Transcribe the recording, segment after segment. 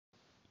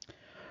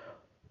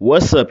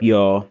What's up,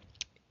 y'all?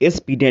 It's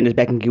B Dangerous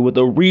back again with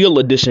a real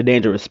edition of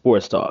Dangerous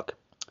Sports Talk.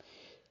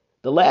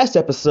 The last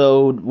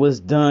episode was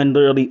done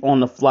literally on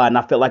the fly, and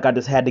I felt like I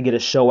just had to get a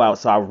show out,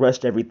 so I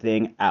rushed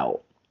everything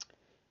out.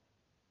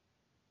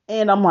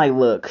 And I'm like,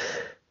 look,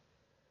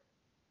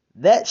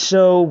 that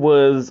show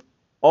was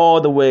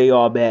all the way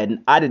all bad,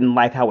 and I didn't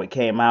like how it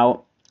came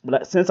out.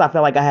 But since I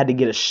felt like I had to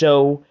get a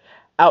show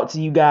out to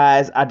you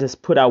guys, I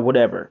just put out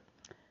whatever.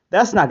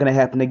 That's not going to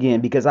happen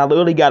again because I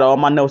literally got all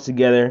my notes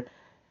together.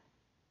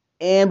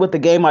 And with the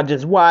game I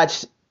just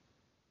watched,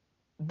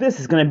 this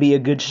is going to be a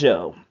good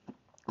show.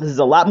 This is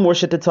a lot more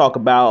shit to talk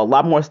about, a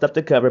lot more stuff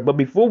to cover. But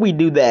before we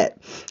do that,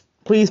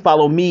 please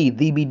follow me,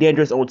 DB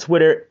Dangerous, on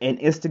Twitter and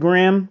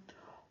Instagram.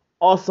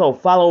 Also,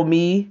 follow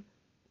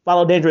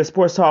Dangerous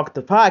Sports Talk,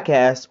 the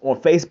podcast, on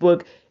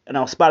Facebook and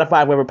on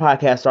Spotify, wherever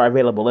podcasts are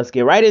available. Let's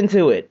get right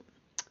into it.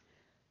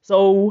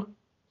 So,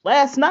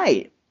 last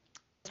night,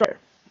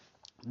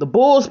 the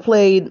Bulls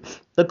played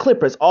the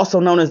Clippers,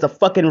 also known as the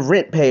fucking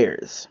rent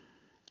payers.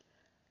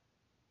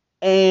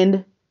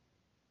 And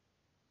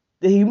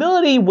the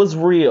humility was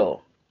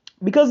real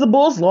because the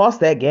Bulls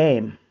lost that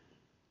game.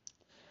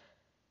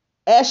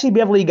 Ashley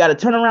Beverly got a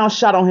turnaround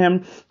shot on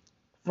him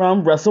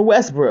from Russell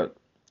Westbrook,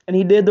 and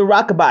he did the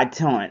rockabye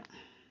taunt.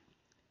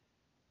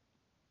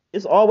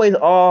 It's always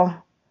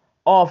all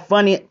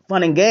fun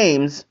and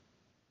games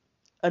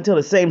until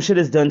the same shit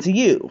is done to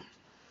you.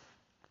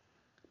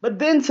 But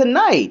then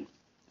tonight,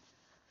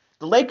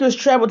 the Lakers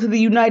traveled to the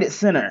United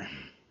Center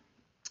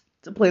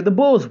to play the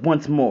Bulls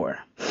once more.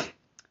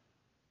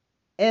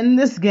 In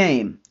this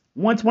game,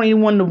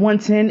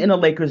 121-110, and the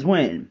Lakers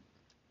win.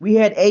 We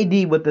had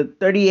AD with a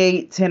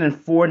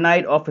 38-10-4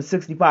 night off a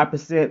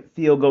 65%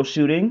 field goal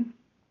shooting.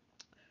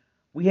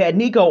 We had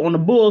Nico on the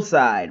Bulls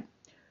side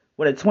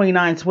with a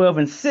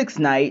 29-12-6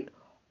 night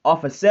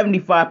off of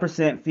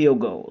 75% field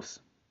goals.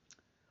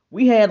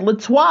 We had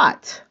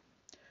Latoit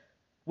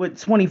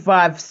with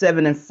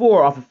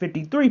 25-7-4 off of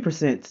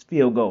 53%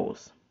 field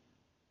goals.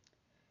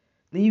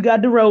 Then you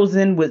got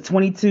DeRozan with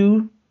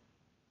 22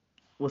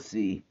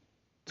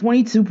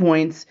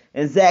 points,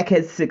 and Zach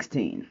had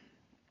 16.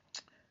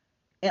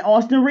 And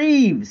Austin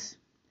Reeves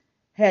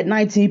had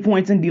 19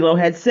 points, and D'Lo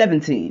had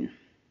 17.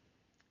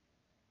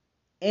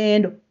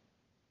 And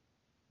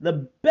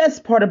the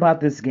best part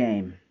about this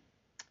game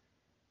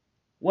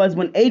was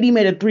when AD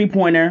made a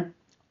three-pointer,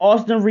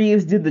 Austin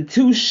Reeves did the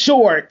too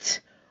short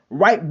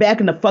right back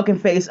in the fucking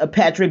face of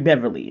Patrick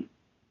Beverly.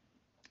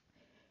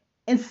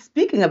 And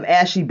speaking of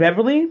Ashley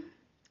Beverly,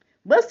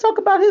 let's talk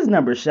about his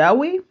numbers, shall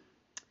we?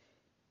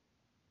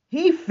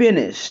 He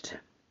finished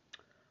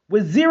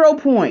with 0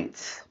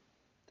 points,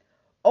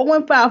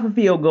 0-5 for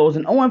field goals,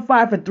 and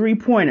 0-5 for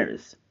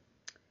three-pointers.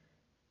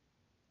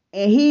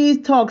 And he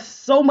talks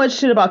so much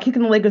shit about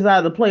kicking the Lakers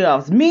out of the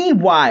playoffs.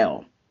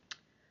 Meanwhile,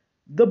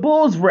 the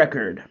Bulls'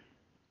 record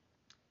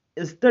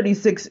is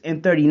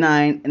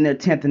 36-39, and they're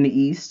 10th in the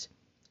East.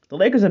 The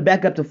Lakers are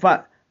back up to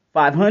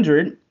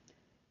 500,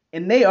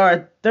 and they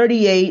are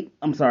 37-38,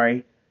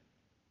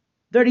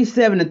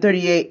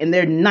 and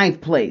they're 9th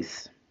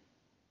place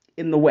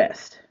in the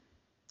West.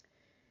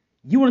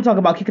 You want to talk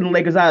about kicking the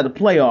Lakers out of the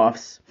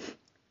playoffs?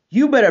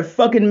 You better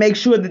fucking make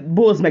sure that the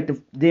Bulls make the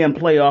damn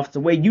playoffs the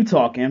way you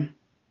talking.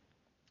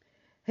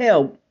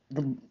 Hell,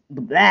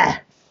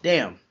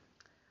 damn.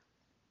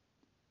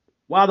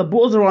 While the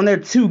Bulls are on their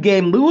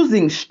 2-game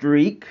losing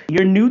streak,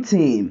 your new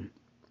team,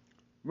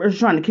 we're just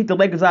trying to kick the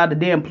Lakers out of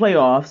the damn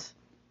playoffs.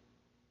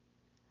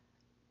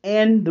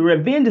 And the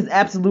revenge is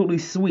absolutely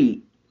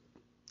sweet.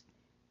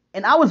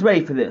 And I was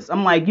ready for this.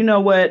 I'm like, you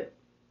know what?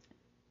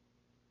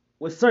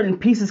 With certain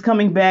pieces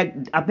coming back,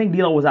 I think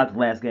D'Lo was out the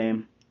last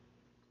game.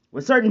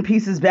 With certain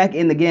pieces back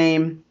in the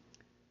game,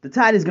 the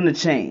tide is going to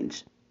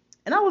change.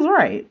 And I was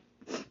right.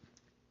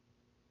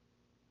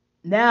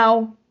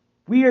 Now,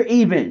 we are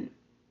even.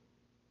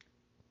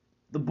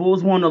 The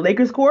Bulls won the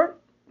Lakers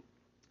court.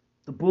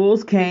 The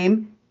Bulls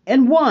came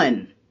and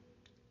won.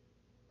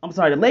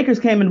 The Lakers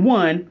came and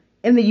won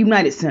in the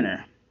United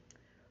Center.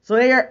 So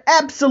they are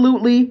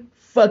absolutely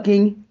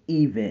fucking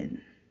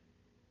even.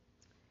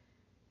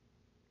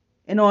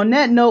 And on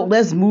that note,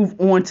 let's move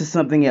on to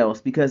something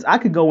else, because I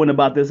could go in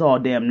about this all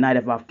damn night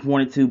if I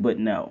wanted to, but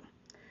no.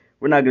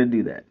 We're not going to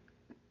do that.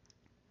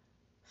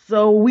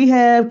 So we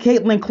have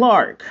Caitlin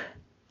Clark.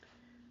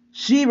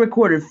 She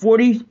recorded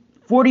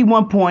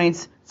 41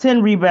 points,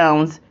 10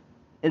 rebounds,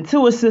 and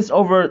 2 assists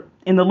over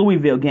in the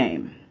Louisville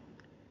game.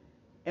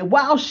 And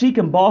while she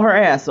can ball her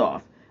ass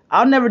off,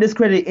 I'll never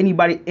discredit any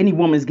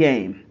woman's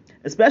game,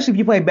 especially if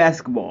you play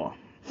basketball.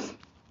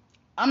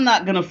 I'm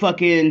not gonna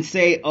fucking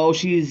say, oh,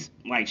 she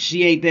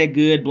ain't that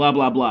good, blah,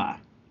 blah, blah.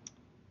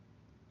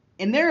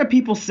 And there are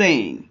people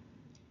saying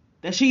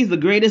that she's the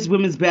greatest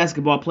women's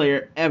basketball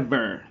player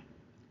ever.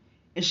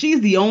 And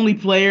she's the only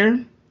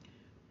player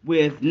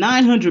with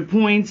 900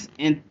 points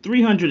and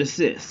 300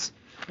 assists,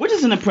 which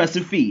is an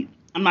impressive feat.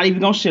 I'm not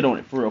even gonna shit on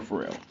it, for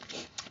real.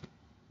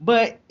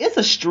 But it's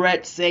a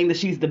stretch saying that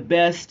she's the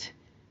best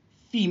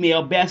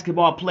female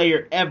basketball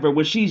player ever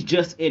when she's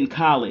just in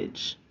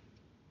college.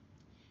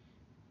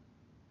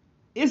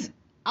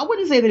 I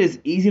wouldn't say that it's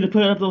easy to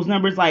put up those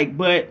numbers,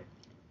 but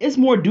it's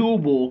more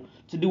doable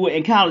to do it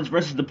in college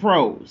versus the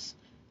pros.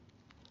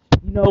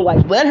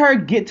 Let her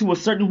get to a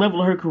certain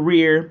level of her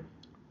career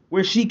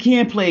where she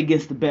can play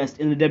against the best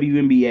in the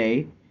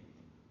WNBA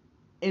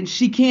and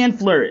she can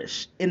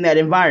flourish in that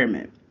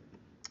environment.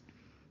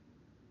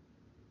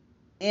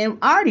 And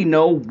I already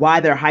know why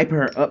they're hyping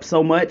her up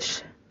so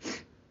much.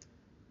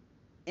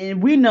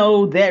 And we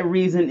know that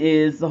reason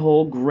is the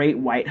whole great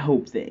white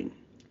hope thing.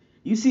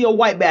 You see a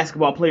white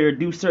basketball player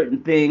do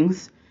certain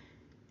things,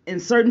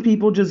 and certain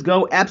people just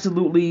go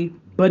absolutely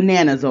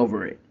bananas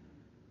over it.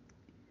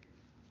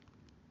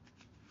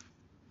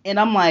 And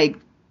I'm like,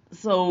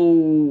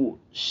 so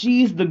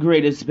she's the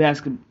greatest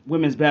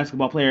women's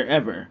basketball player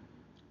ever.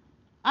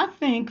 I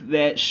think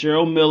that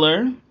Cheryl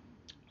Miller,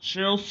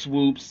 Cheryl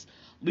Swoops,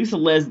 Lisa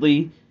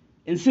Leslie,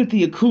 and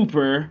Cynthia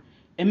Cooper,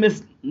 and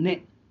Miss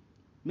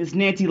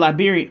Nancy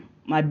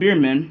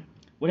Liberman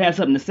would have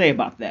something to say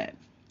about that.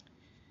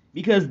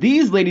 Because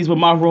these ladies were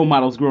my role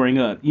models growing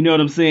up. You know what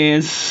I'm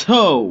saying?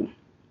 So,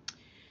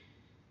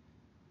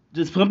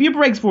 just pump your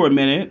brakes for a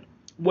minute.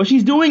 What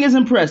she's doing is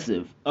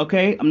impressive,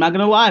 okay? I'm not going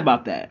to lie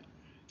about that.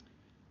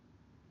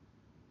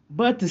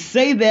 But to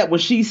say that when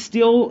she's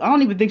still, I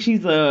don't even think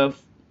she's a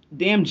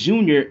damn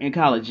junior in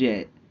college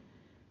yet.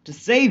 To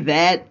say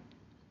that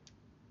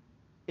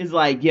is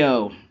like,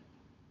 yo,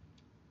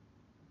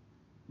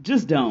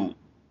 just don't.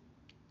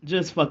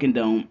 Just fucking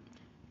don't.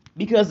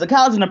 Because the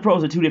college and the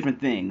pros are two different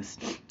things.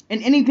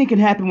 And anything can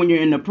happen when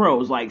you're in the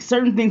pros. Like,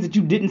 certain things that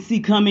you didn't see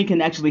coming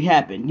can actually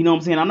happen. You know what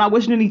I'm saying? I'm not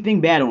wishing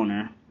anything bad on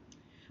her.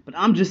 But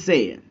I'm just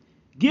saying,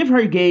 give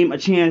her game a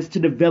chance to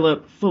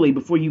develop fully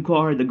before you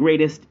call her the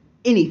greatest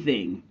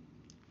anything.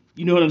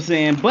 You know what I'm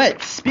saying?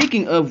 But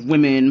speaking of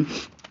women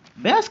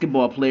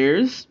basketball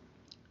players,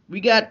 we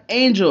got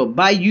Angel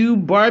Bayou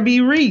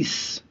Barbie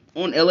Reese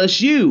on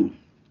LSU.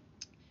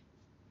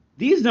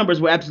 These numbers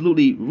were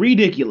absolutely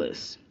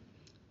ridiculous.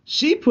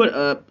 She put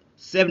up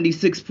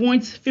 76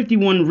 points,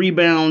 51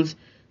 rebounds,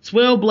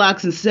 12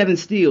 blocks, and 7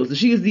 steals.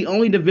 She is the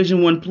only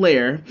Division I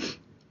player,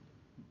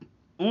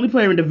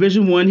 in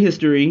Division I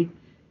history,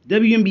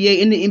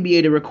 WNBA and the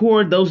NBA to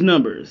record those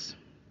numbers.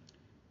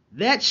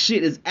 That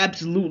shit is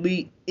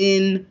absolutely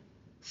insane.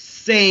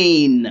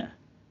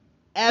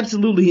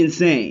 Absolutely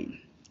insane.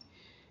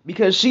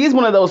 Because she is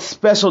one of those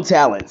special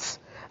talents.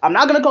 I'm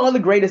not going to call her the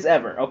greatest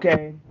ever,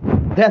 okay?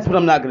 That's what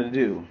I'm not going to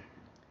do.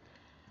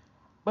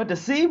 But to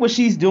see what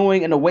she's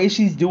doing and the way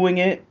she's doing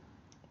it,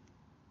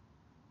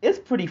 it's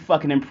pretty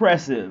fucking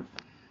impressive.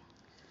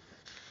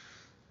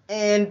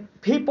 And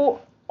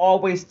people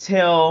always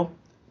tell,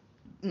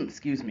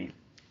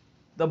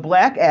 the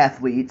black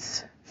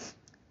athletes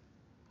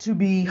to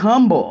be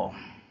humble.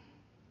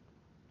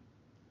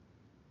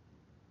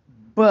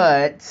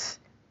 But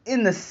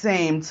in the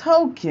same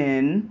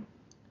token,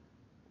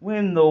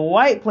 when the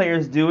white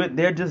players do it,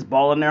 they're just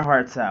bawling their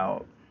hearts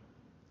out.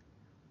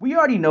 We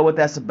already know what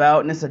that's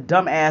about, and it's a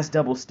dumbass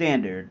double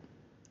standard.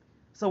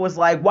 So it's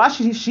like, why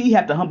should she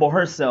have to humble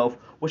herself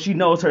when she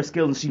knows her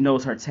skills and she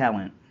knows her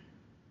talent?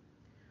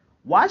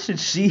 Why should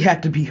she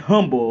have to be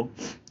humble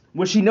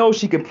when she knows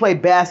she can play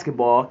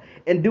basketball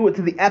and do it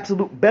to the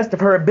absolute best of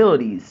her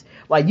abilities?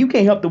 Like, you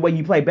can't help the way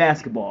you play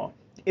basketball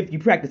if you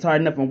practice hard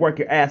enough and work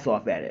your ass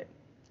off at it.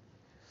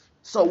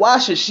 So why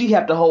should she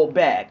have to hold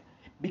back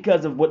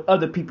because of what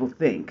other people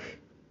think?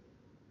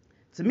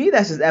 To me,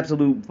 that's just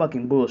absolute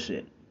fucking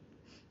bullshit.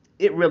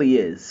 It really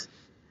is.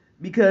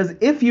 Because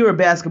if you're a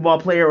basketball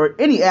player, or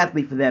any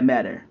athlete for that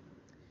matter,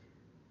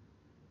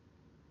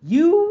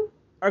 you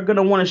are going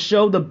to want to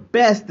show the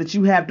best that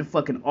you have to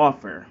fucking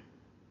offer.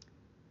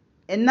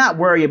 And not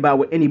worry about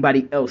what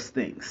anybody else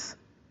thinks.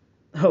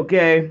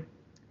 Okay?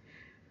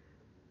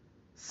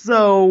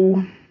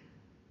 So,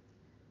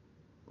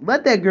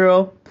 let that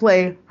girl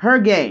play her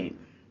game.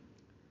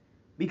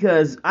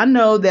 Because I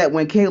know that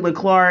when Caitlin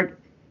Clark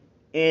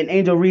and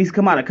Angel Reese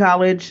come out of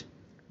college,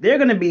 they're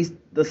going to be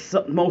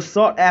the most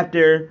sought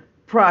after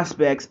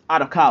prospects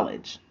out of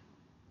college.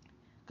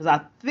 Because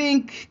I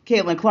think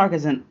Caitlin Clark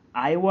is in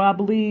Iowa, I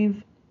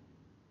believe.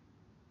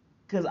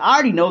 Because I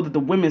already know that the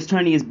women's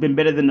tourney has been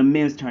better than the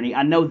men's tourney.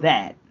 I know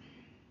that.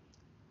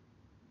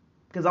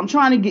 Because I'm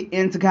trying to get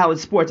into college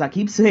sports. I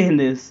keep saying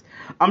this.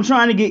 I'm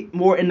trying to get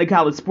more into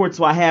college sports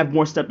so I have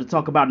more stuff to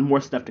talk about and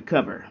more stuff to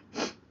cover.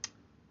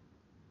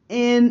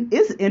 And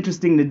it's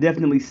interesting to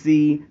definitely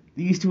see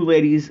these two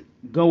ladies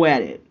go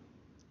at it.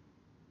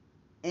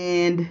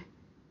 And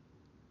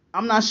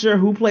I'm not sure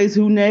who plays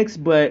who next,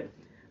 but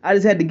I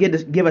just had to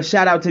give a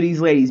shout out to these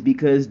ladies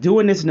because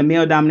doing this in a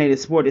male-dominated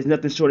sport is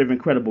nothing short of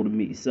incredible to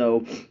me.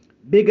 So,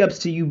 big ups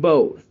to you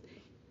both.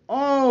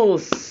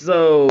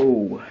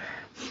 Also,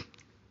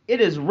 it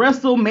is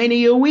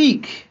WrestleMania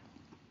week.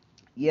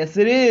 Yes,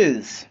 it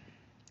is.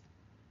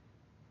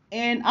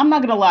 And I'm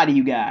not going to lie to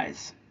you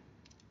guys.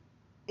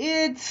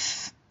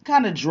 It's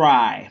kind of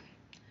dry.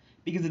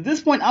 Because at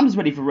this point, I'm just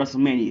ready for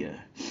WrestleMania.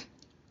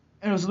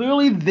 And it was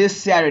literally this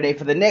Saturday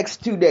for the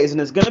next 2 days, and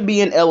it's going to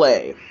be in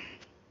LA.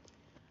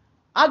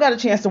 I got a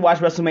chance to watch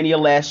WrestleMania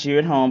last year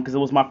at home because it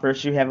was my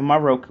first year having my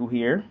Roku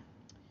here.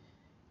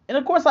 And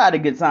of course I had a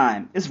good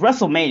time. It's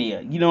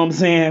WrestleMania, you know what I'm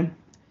saying?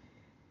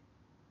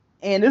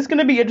 And it's going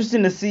to be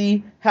interesting to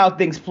see how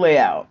things play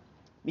out.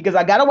 Because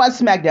I got to watch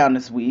SmackDown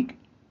this week.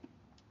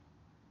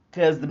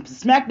 Because the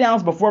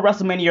SmackDowns before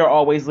WrestleMania are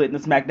always lit, and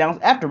the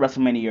SmackDowns after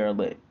WrestleMania are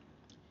lit.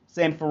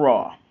 Same for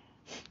Raw.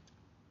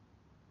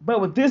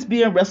 But with this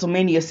being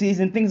WrestleMania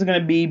season, things are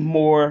going to be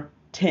more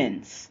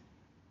tense.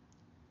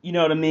 You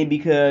know what I mean?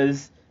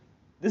 Because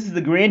this is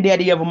the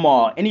granddaddy of them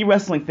all. Any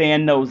wrestling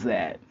fan knows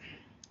that.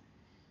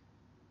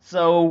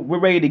 So we're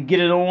ready to get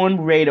it on.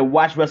 We're ready to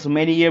watch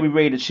WrestleMania. We're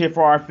ready to cheer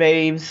for our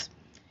faves.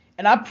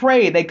 And I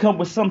pray they come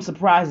with some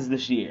surprises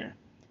this year.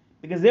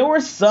 Because there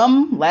were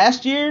some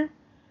last year.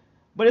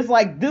 But it's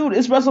like, dude,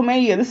 it's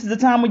WrestleMania. This is the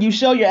time when you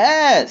show your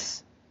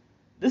ass.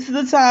 This is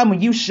the time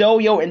when you show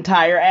your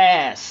entire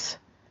ass.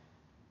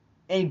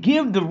 And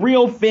give the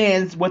real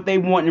fans what they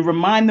want and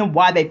remind them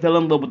why they fell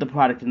in love with the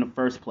product in the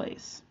first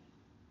place.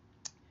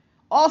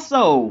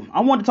 Also,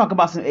 I want to talk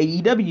about some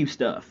AEW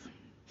stuff.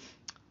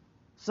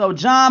 So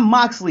Jon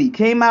Moxley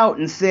came out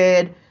and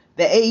said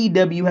that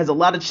AEW has a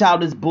lot of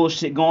childish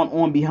bullshit going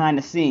on behind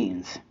the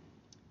scenes.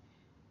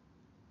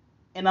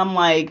 And I'm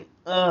like,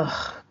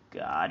 ugh,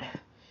 God.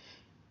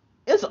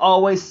 It's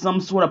always some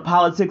sort of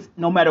politics,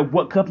 no matter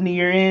what company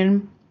you're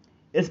in.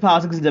 It's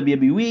politics in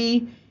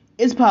WWE.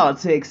 It's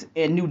politics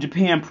in New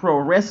Japan Pro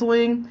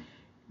Wrestling.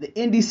 The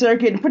indie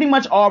circuit, and pretty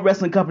much all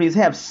wrestling companies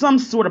have some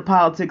sort of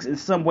politics in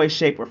some way,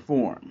 shape, or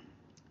form.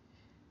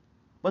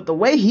 But the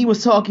way he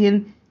was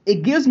talking,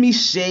 it gives me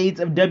shades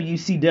of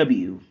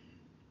WCW.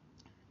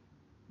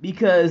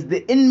 Because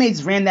the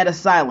inmates ran that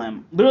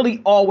asylum.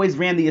 Literally always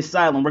ran the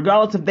asylum.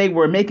 Regardless if they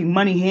were making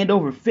money hand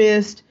over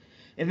fist.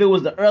 If it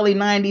was the early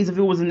 90s. If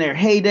it was in their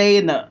heyday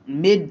in the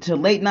mid to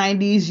late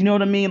 90s. You know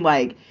what I mean?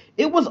 Like,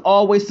 it was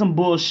always some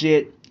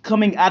bullshit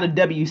coming out of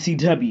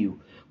WCW.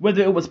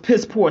 Whether it was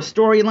piss poor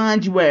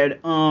storylines. You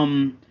had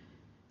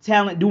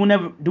talent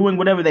doing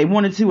whatever they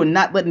wanted to. And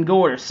not letting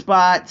go of their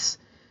spots.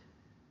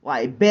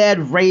 Like,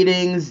 bad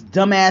ratings.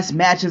 Dumbass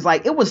matches.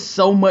 Like, it was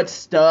so much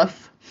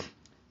stuff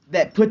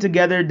that put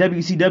together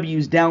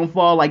WCW's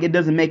downfall, like it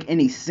doesn't make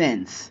any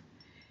sense.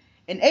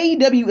 And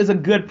AEW is a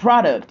good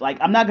product. Like,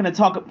 I'm not gonna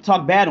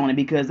talk bad on it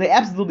because they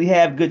absolutely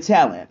have good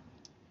talent.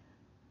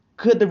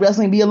 Could the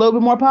wrestling be a little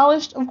bit more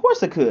polished? Of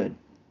course it could.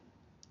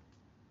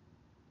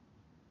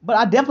 But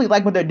I definitely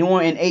like what they're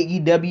doing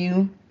in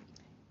AEW.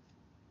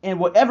 And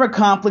whatever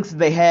conflicts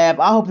they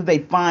have, I hope that they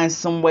find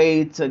some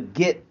way to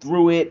get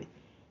through it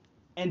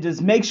and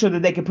just make sure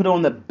that they can put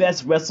on the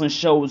best wrestling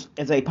shows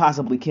as they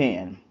possibly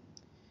can.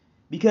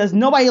 Because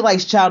nobody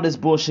likes childish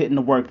bullshit in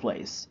the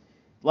workplace.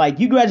 Like,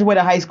 you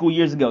graduated high school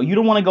years ago. You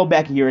don't want to go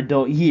back in your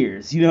adult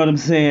years. You know what I'm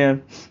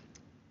saying?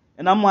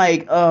 And I'm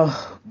like,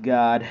 oh,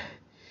 God.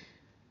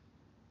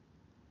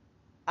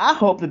 I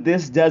hope that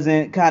this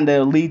doesn't kind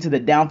of lead to the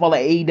downfall of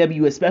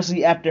AEW,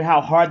 especially after how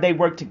hard they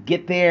worked to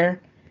get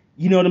there.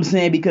 You know what I'm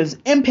saying? Because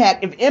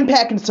if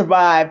Impact can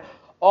survive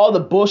all the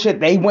bullshit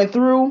they went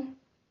through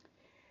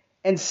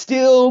and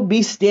still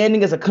be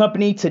standing as a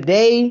company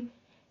today,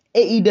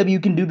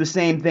 AEW can do the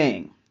same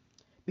thing.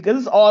 Because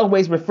it's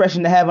always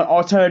refreshing to have an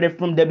alternative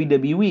from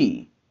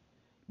WWE.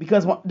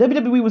 Because when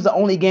WWE was the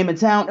only game in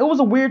town, it was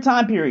a weird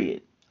time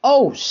period.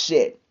 Oh,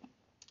 shit.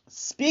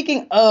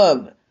 Speaking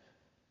of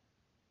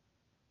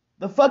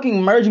the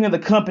fucking merging of the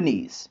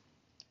companies.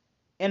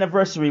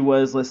 Anniversary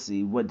was, let's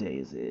see, what day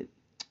is it?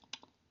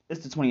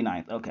 It's the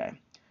 29th, okay.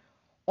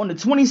 On the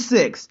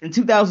 26th, in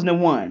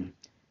 2001,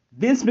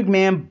 Vince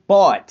McMahon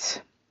bought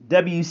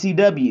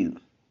WCW.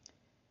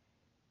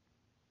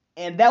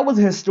 And that was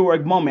a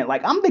historic moment.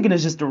 Like, I'm thinking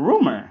it's just a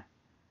rumor.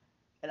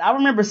 And I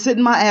remember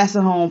sitting my ass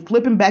at home,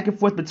 flipping back and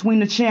forth between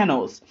the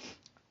channels.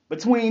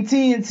 Between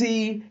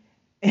TNT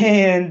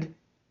and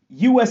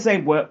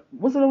USA. What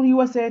was it on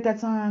USA at that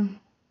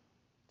time?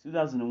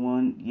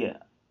 2001? Yeah.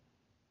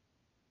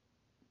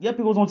 Yep,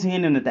 it was on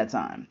TNN at that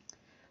time.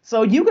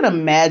 So you can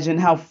imagine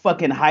how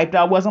fucking hyped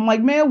I was. I'm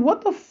like, man,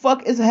 what the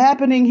fuck is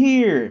happening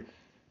here?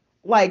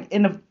 Like,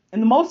 and the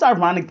most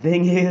ironic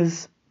thing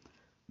is,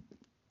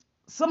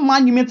 some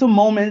monumental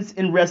moments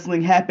in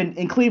wrestling happened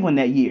in Cleveland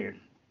that year.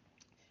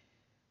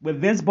 When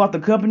Vince bought the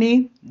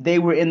company, they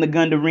were in the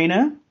Gund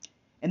Arena.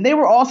 And they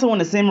were also in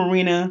the same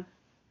arena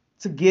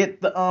to get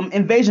the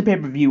Invasion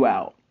pay-per-view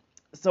out.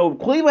 So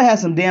Cleveland had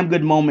some damn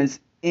good moments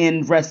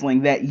in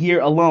wrestling that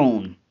year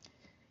alone.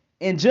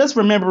 And just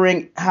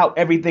remembering how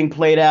everything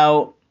played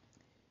out.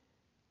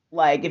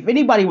 Like, if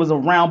anybody was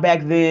around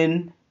back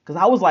then, because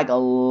I was like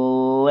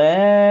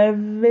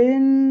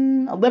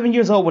 11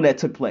 years old when that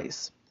took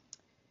place.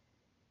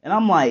 And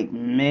I'm like,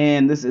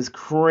 man, this is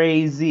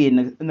crazy.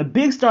 And the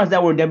big stars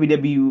that were in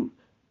WCW,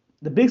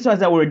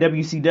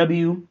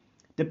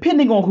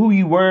 depending on who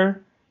you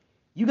were,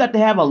 you got to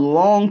have a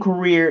long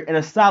career and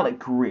a solid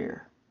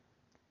career.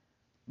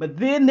 But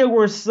then there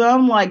were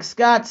some like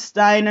Scott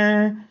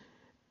Steiner,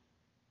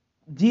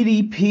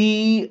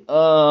 DDP,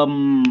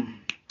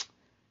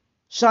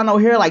 Sean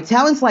O'Hare, like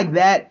talents like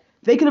that,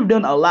 they could have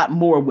done a lot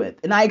more with.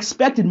 And I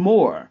expected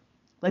more.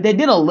 Like, they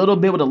did a little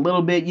bit with a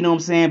little bit, you know what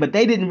I'm saying? But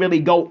they didn't really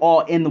go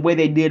all in the way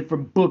they did for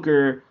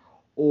Booker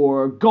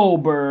or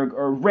Goldberg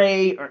or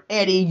Ray or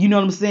Eddie, you know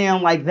what I'm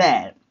saying? Like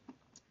that.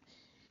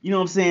 You know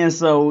what I'm saying?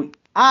 So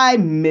I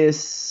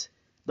miss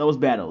those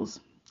battles.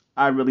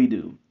 I really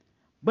do.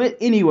 But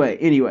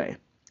anyway,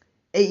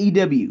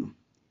 AEW.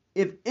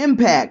 If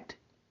Impact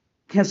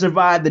can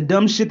survive the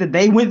dumb shit that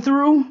they went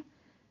through,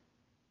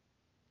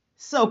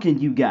 so can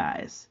you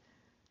guys.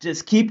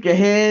 Just keep your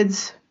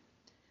heads,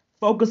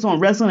 focus on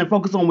wrestling, and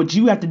focus on what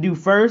you have to do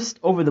first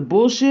over the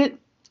bullshit,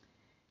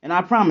 and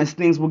I promise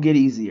things will get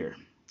easier.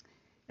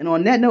 And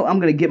on that note,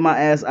 I'm going to get my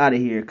ass out of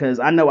here because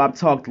I know I've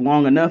talked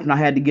long enough and I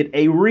had to get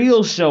a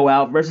real show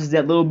out versus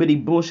that little bitty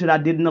bullshit I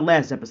did in the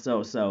last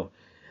episode. So,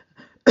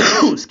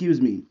 excuse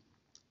me.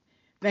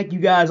 Thank you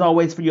guys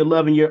always for your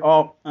love and your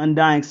all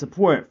undying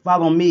support.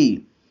 Follow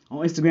me on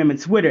Instagram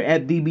and Twitter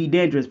at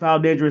BBDangerous.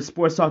 Follow Dangerous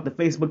Sports Talk, the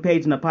Facebook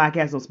page, and the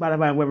podcast on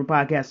Spotify and wherever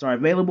podcasts are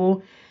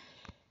available.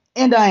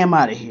 And I am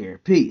out of here.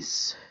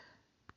 Peace.